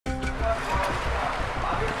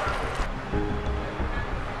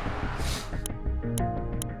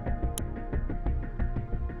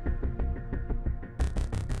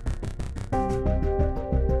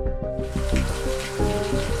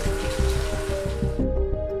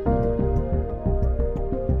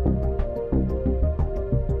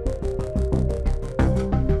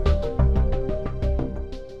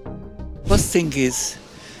thing is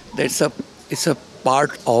that it's a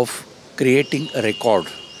part of creating a record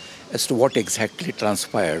as to what exactly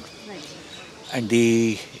transpired. Right. And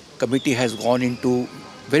the committee has gone into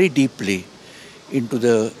very deeply into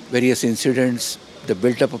the various incidents, the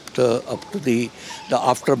build-up up to the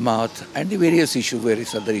aftermath, and the various issues,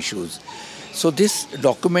 various other issues. So this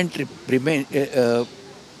document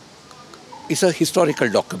is a historical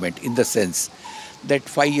document in the sense that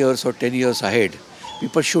 5 years or 10 years ahead,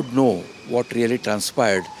 people should know what really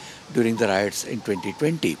transpired during the riots in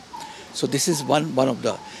 2020. So this is one of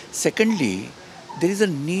the. Secondly, there is a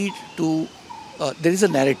need to, there is a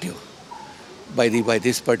narrative by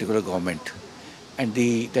this particular government, and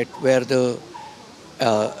where the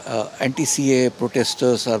anti-CA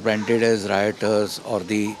protesters are branded as rioters or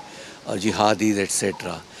the jihadis,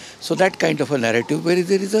 etc. So that kind of a narrative where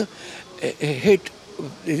there is a hate,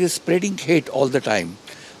 it is spreading hate all the time,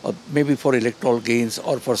 maybe for electoral gains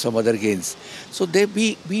or for some other gains. So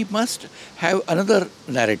we must have another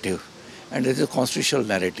narrative, and there is a constitutional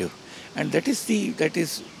narrative, and that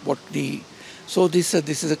is what the. So this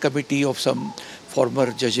is a committee of some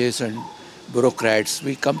former judges and bureaucrats.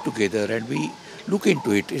 We come together and we look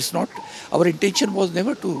into it. It's not, our intention was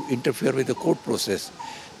never to interfere with the court process,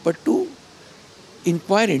 but to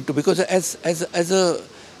inquire into, because as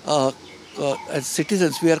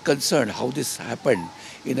citizens we are concerned how this happened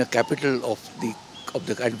in a capital of the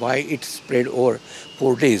and why it spread over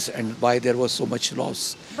 4 days and why there was so much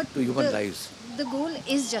loss to human lives. The goal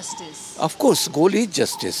is justice. Of course, goal is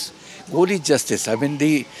justice. Goal is justice. I mean,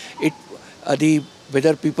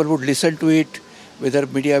 whether people would listen to it, whether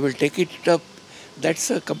media will take it up, that's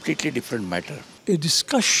a completely different matter. A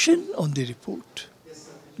discussion on the report,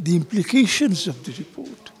 the implications of the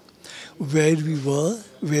report, where we were,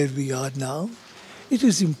 where we are now, it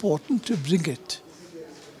is important to bring it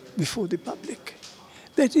before the public.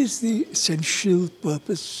 That is the essential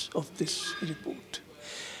purpose of this report.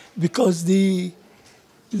 Because the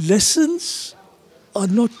lessons are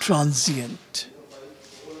not transient.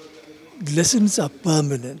 Lessons are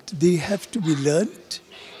permanent. They have to be learnt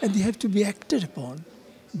and they have to be acted upon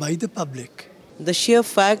by the public. The sheer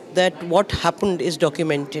fact that what happened is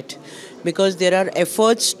documented, because there are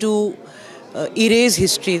efforts to erase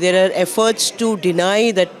history. There are efforts to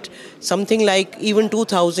deny that something like even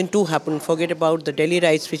 2002 happened. Forget about the Delhi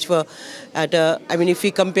riots, which were if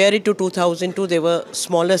we compare it to 2002, they were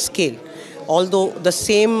smaller scale. Although the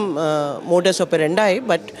same modus operandi,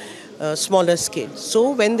 but smaller scale. So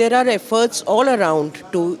when there are efforts all around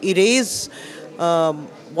to erase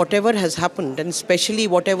whatever has happened, and especially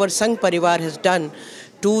whatever Sangh Parivar has done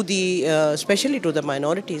to the, especially to the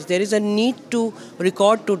minorities, there is a need to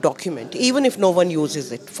record, to document, even if no one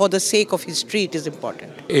uses it. For the sake of history, it is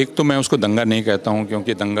important. एक तो मैं उसको दंगा नहीं कहता हूँ,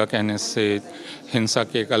 क्योंकि दंगा कहने से हिंसा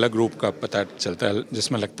के एक अलग रूप का पता चलता है,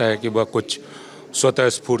 जिसमें लगता है कि वह कुछ स्वतः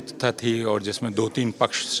स्फूर्तता थी और जिसमें 2-3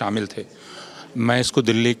 पक्ष शामिल थे. मैं इसको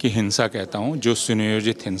दिल्ली की हिंसा कहता हूँ, जो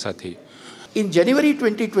सुनियोजित हिंसा थी. In January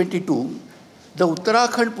 2022, the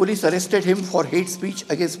Uttarakhand police arrested him for hate speech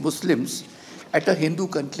against Muslims at a Hindu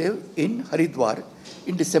conclave in Haridwar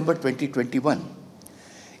in December 2021.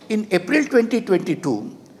 In April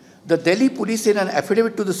 2022, the Delhi police in an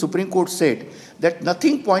affidavit to the Supreme Court said that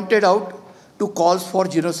nothing pointed out to calls for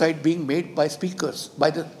genocide being made by speakers.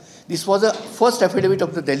 This was the first affidavit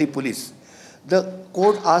of the Delhi police. The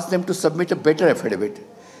court asked them to submit a better affidavit.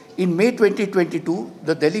 In May 2022,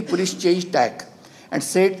 the Delhi police changed tack and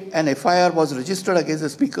said an FIR was registered against the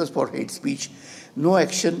speakers for hate speech. No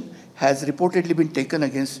action has reportedly been taken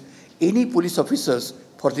against any police officers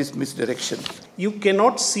for this misdirection. You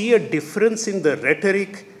cannot see a difference in the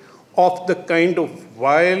rhetoric of the kind of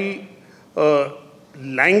vile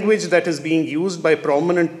language that is being used by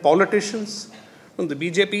prominent politicians from the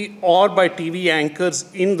BJP or by TV anchors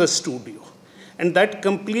in the studio. And that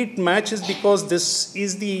complete match is because this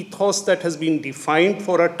is the ethos that has been defined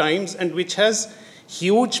for our times and which has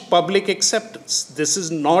huge public acceptance. This is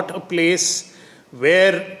not a place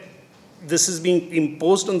where this is being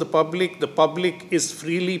imposed on the public. The public is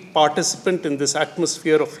freely participant in this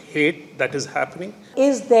atmosphere of hate that is happening.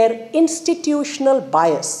 Is there institutional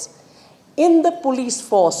bias in the police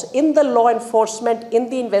force, in the law enforcement, in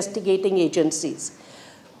the investigating agencies?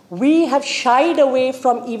 We have shied away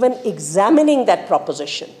from even examining that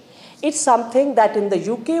proposition. It's something that in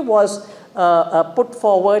the UK was put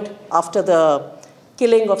forward after the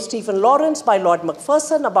killing of Stephen Lawrence by Lord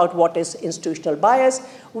Macpherson about what is institutional bias,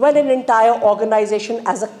 when an entire organization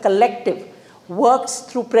as a collective works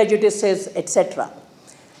through prejudices, etc.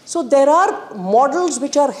 So there are models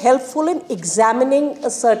which are helpful in examining a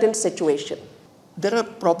certain situation. There are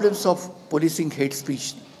problems of policing hate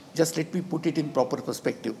speech Just let me put it in proper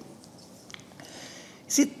perspective.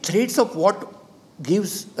 See, threads of what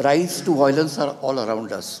gives rise to violence are all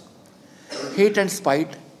around us. Hate and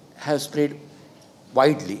spite have spread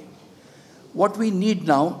widely. What we need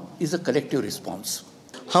now is a collective response.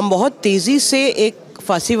 हम बहुत तेज़ी से एक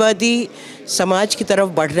फांसीवादी समाज की तरफ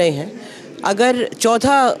बढ़ रहे हैं. अगर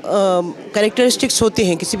 14 कैरेक्टरिस्टिक्स होते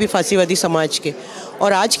हैं किसी भी फांसीवादी समाज के,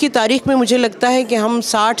 और आज की तारीख में मुझे लगता है कि हम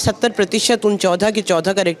 60-70% उन 14 की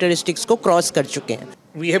 14 कैरेक्टरिस्टिक्स को क्रॉस कर चुके हैं.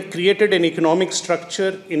 We have created an economic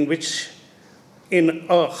structure in which, in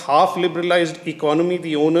a half-liberalized economy,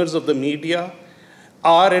 the owners of the media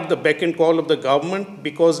are at the beck and call of the government,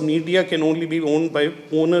 because media can only be owned by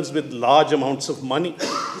owners with large amounts of money.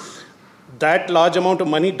 That large amount of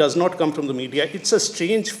money does not come from the media. It's a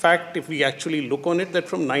strange fact, if we actually look on it, that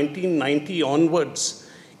from 1990 onwards,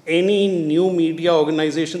 any new media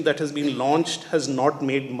organization that has been launched has not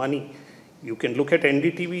made money. You can look at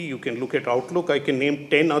NDTV, you can look at Outlook, I can name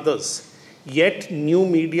 10 others. Yet new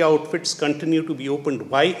media outfits continue to be opened.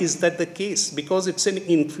 Why is that the case? Because it's an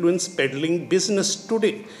influence peddling business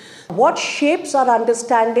today. What shapes our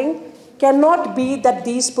understanding cannot be that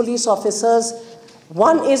these police officers,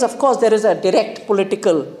 one is, of course, there is a direct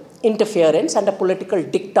political interference and a political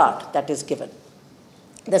diktat that is given.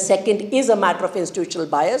 The second is a matter of institutional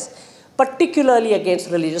bias, particularly against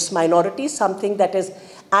religious minorities, something that is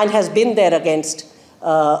and has been there against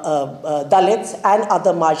Dalits and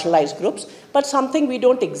other marginalized groups, but something we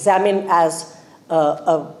don't examine as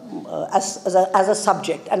a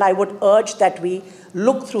subject. And I would urge that we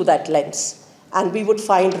look through that lens, and we would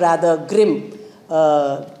find rather grim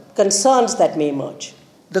concerns that may emerge.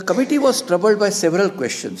 The committee was troubled by several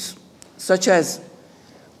questions, such as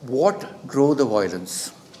what drove the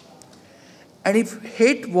violence? And if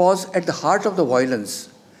hate was at the heart of the violence,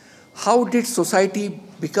 how did society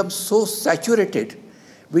become so saturated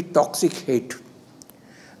with toxic hate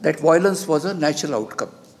that violence was a natural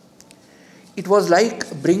outcome? It was like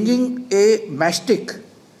bringing a matchstick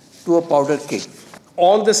to a powder keg.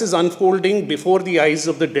 All this is unfolding before the eyes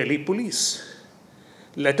of the Delhi police.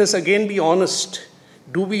 Let us again be honest.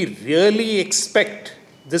 Do we really expect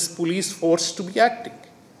this police force to be acting?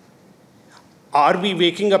 Are we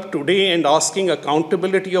waking up today and asking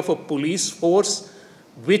accountability of a police force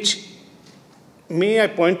which, may I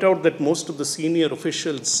point out that most of the senior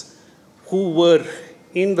officials who were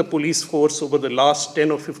in the police force over the last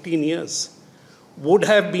 10 or 15 years would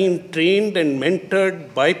have been trained and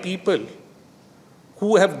mentored by people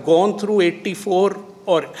who have gone through 84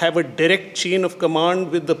 or have a direct chain of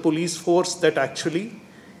command with the police force that actually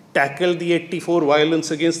tackled the 84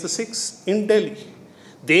 violence against the Sikhs in Delhi.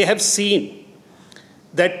 They have seen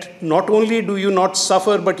that not only do you not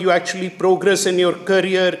suffer, but you actually progress in your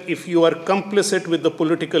career if you are complicit with the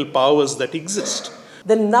political powers that exist.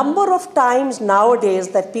 The number of times nowadays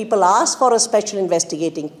that people ask for a special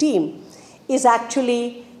investigating team is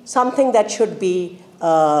actually something that should be,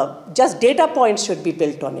 just data points should be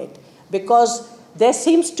built on it, because there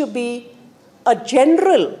seems to be a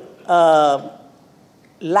general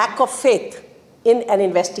lack of faith in an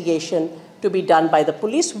investigation to be done by the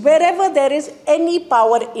police wherever there is any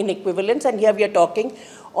power inequivalence. And here we are talking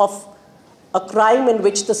of a crime in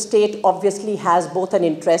which the state obviously has both an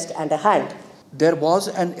interest and a hand. There was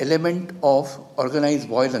an element of organized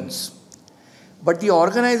violence, but the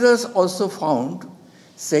organizers also found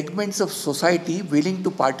segments of society willing to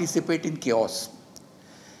participate in chaos.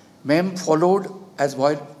 Mem followed as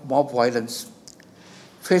mob violence.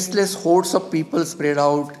 Faceless hordes of people spread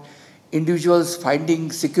out, individuals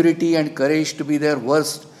finding security and courage to be their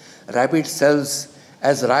worst rabid selves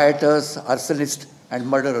as rioters, arsonists, and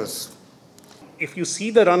murderers. If you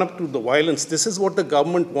see the run-up to the violence, this is what the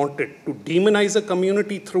government wanted, to demonize a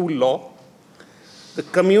community through law. The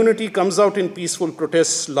community comes out in peaceful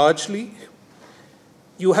protests largely.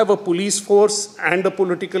 You have a police force and a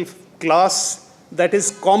political class that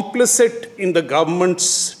is complicit in the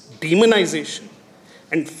government's demonization.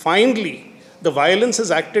 And finally, the violence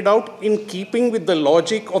is acted out in keeping with the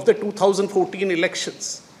logic of the 2014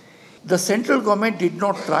 elections. The central government did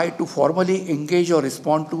not try to formally engage or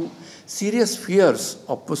respond to serious fears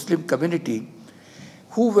of Muslim community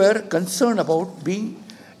who were concerned about being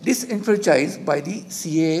disenfranchised by the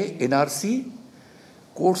CAA, NRC.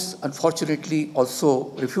 Courts unfortunately also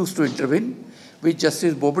refused to intervene, with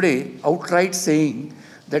Justice Bobde outright saying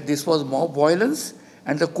that this was mob violence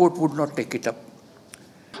and the court would not take it up.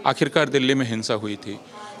 आखिरकार दिल्ली में हिंसा हुई थी,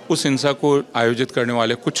 उस हिंसा को आयोजित करने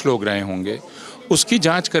वाले कुछ लोग रहे होंगे, उसकी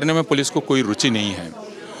जांच करने में पुलिस को कोई रुचि नहीं है.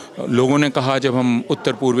 लोगों ने कहा, जब हम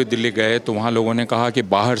उत्तर पूर्वी दिल्ली गए तो वहाँ लोगों ने कहा कि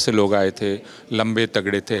बाहर से लोग आए थे, लंबे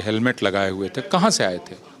तगड़े थे, हेलमेट लगाए हुए थे. कहाँ से आए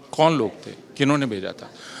थे? कौन लोग थे, किन्होंने भेजा था।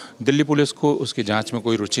 दिल्ली पुलिस को उसकी जांच में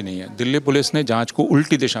कोई रुचि नहीं है। दिल्ली पुलिस ने जांच को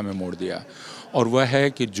उल्टी दिशा में मोड़ दिया और वह है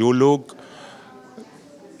कि जो लोग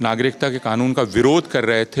नागरिकता के कानून का विरोध कर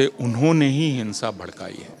रहे थे उन्होंने ही हिंसा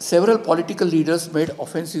भड़काई है। Several political leaders made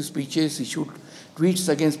offensive speeches, issued tweets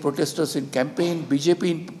against protesters in campaign.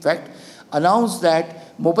 BJP, in fact, announced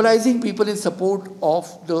that mobilizing people in support of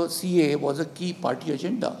the CA was a key party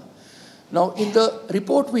agenda. Now, in the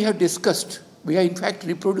report we have discussed, we have in fact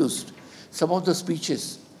reproduced some of the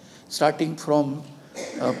speeches, starting from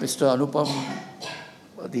Mr. Anupam,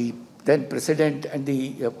 the then president and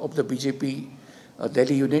of the BJP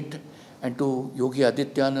Delhi unit, and to Yogi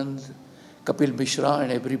Adityanath, Kapil Mishra,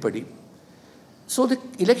 and everybody. So the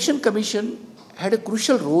Election Commission had a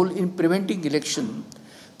crucial role in preventing election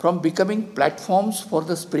from becoming platforms for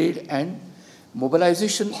the spread and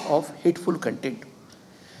mobilization of hateful content.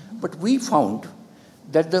 But we found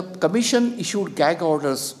that the Commission issued gag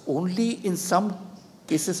orders only in some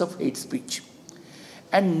cases of hate speech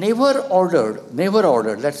and never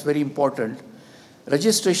ordered, that's very important,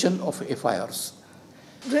 registration of FIRs.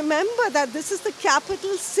 Remember that this is the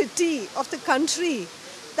capital city of the country,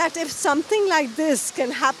 that if something like this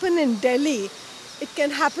can happen in Delhi, it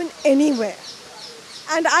can happen anywhere.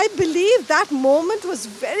 And I believe that moment was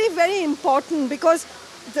very, very important because,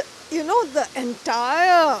 the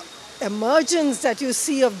entire emergence that you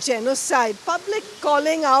see of genocide, public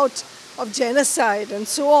calling out of genocide and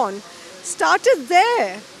so on, started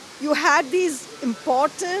there. You had these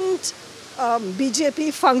important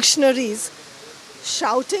BJP functionaries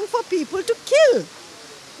shouting for people to kill,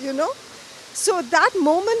 So that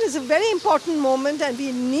moment is a very important moment and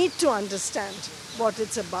we need to understand what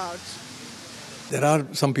it's about. There are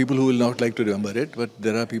some people who will not like to remember it, but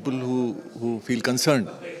there are people who feel concerned.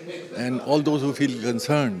 And all those who feel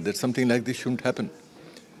concerned that something like this shouldn't happen,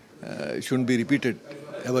 shouldn't be repeated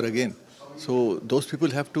ever again. So those people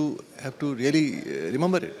have to really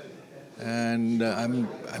remember it. And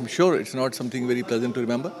I'm sure it's not something very pleasant to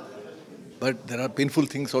remember. But there are painful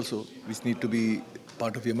things also which need to be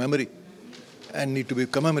part of your memory and need to be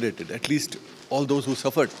commemorated, at least all those who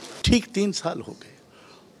suffered. ठीक 3 साल हो गए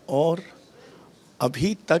और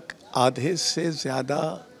अभी तक आधे से ज़्यादा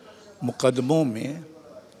मुकदमों में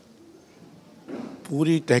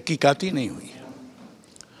पूरी तहकीकात ही नहीं हुई है।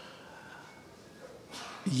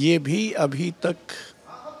 ये भी अभी तक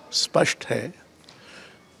स्पष्ट है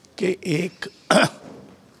कि एक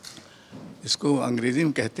इसको अंग्रेजी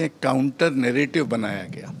में कहते हैं काउंटर नैरेटिव बनाया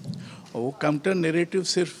गया और वो काउंटर नैरेटिव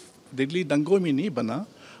सिर्फ दिल्ली दंगों में नहीं बना,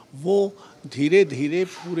 वो धीरे धीरे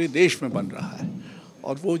पूरे देश में बन रहा है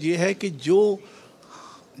और वो ये है कि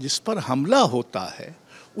जिस पर हमला होता है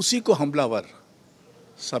उसी को हमलावर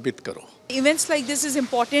साबित करो। Events like this is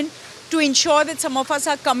important to ensure that some of us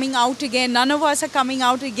are coming out again. None of us are coming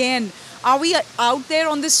out again. Are we out there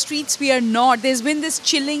on the streets? We are not. There's been this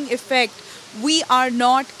chilling effect. We are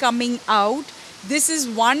not coming out. This is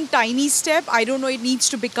one tiny step. I don't know, it needs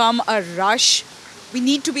to become a rush. We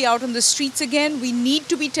need to be out on the streets again. We need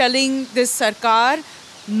to be telling this sarkar,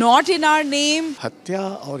 not in our name. हत्या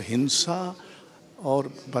और हिंसा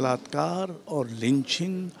और बलात्कार और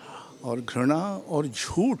lynching और घृणा और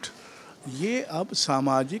झूठ, ये अब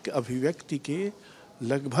सामाजिक अभिव्यक्ति के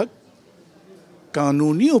लगभग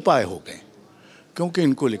कानूनी उपाय हो गए क्योंकि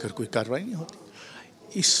इनको लेकर कोई कार्रवाई नहीं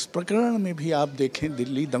होती। इस प्रकरण में भी आप देखें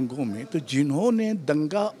दिल्ली दंगों में तो जिन्होंने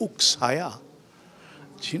दंगा उकसाया,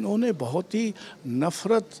 जिन्होंने बहुत ही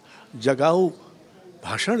नफरत जगाऊ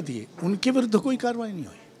भाषण दिए, उनके विरुद्ध कोई कार्रवाई नहीं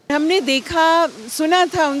हुई। हमने देखा सुना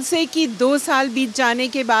था उनसे कि 2 साल बीत जाने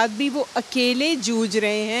के बाद भी वो अकेले जूझ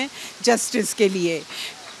रहे हैं जस्टिस के लिए।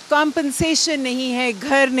 कॉम्पनसेशन नहीं है,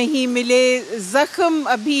 घर नहीं मिले, ज़ख्म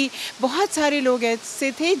अभी बहुत सारे लोग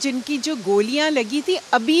ऐसे थे जिनकी जो गोलियां लगी थी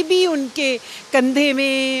अभी भी उनके कंधे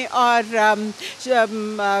में और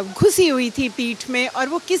घुसी हुई थी पीठ में और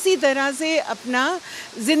वो किसी तरह से अपना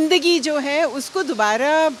ज़िंदगी जो है उसको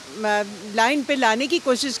दोबारा लाइन पे लाने की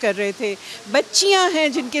कोशिश कर रहे थे। बच्चियां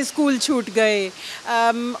हैं जिनके स्कूल छूट गए,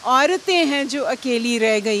 औरतें हैं जो अकेली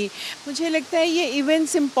रह गई। मुझे लगता है ये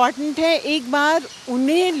इवेंट्स इम्पॉर्टेंट है एक बार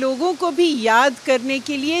उन्हें लोगों को भी याद करने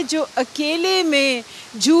के लिए जो अकेले में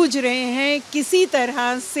जूझ रहे हैं, किसी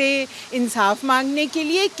तरह से इंसाफ मांगने के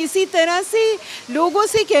लिए, किसी तरह से लोगों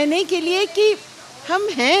से कहने के लिए कि हम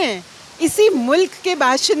हैं, इसी मुल्क के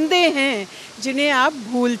बाशिंदे हैं जिन्हें आप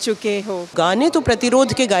भूल चुके हो। गाने तो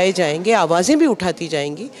प्रतिरोध के गाए जाएंगे, आवाज़ें भी उठाई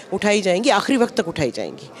जाएंगी, आखिरी वक्त तक उठाई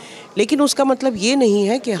जाएंगी, लेकिन उसका मतलब ये नहीं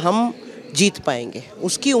है कि हम जीत पाएंगे।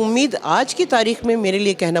 उसकी उम्मीद आज की तारीख में मेरे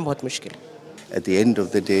लिए कहना बहुत मुश्किल है। At the end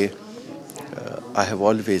of the day, I have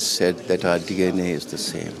always said that our DNA is the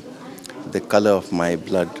same. the color of my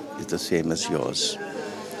blood is the same as yours.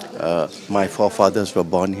 My forefathers were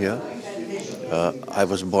born here. I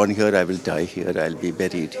was born here, I will die here, I'll be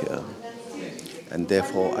buried here. And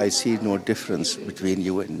therefore, I see no difference between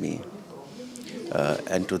you and me.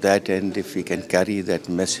 And to that end, if we can carry that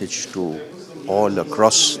message to all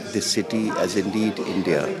across this city, as indeed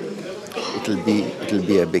India, it'll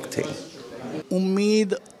be a big thing.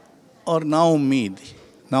 उम्मीद और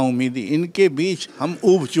नाउम्मीदी इनके बीच हम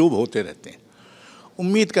ऊब चूब होते रहते हैं।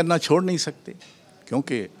 उम्मीद करना छोड़ नहीं सकते,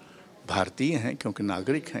 क्योंकि भारतीय हैं, क्योंकि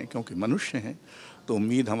नागरिक हैं, क्योंकि मनुष्य हैं, तो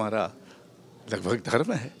उम्मीद हमारा लगभग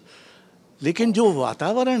धर्म है। लेकिन जो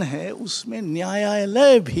वातावरण है उसमें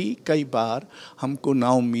न्यायालय भी कई बार हमको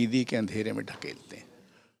नाउम्मीदी के अंधेरे में ढकेलता है।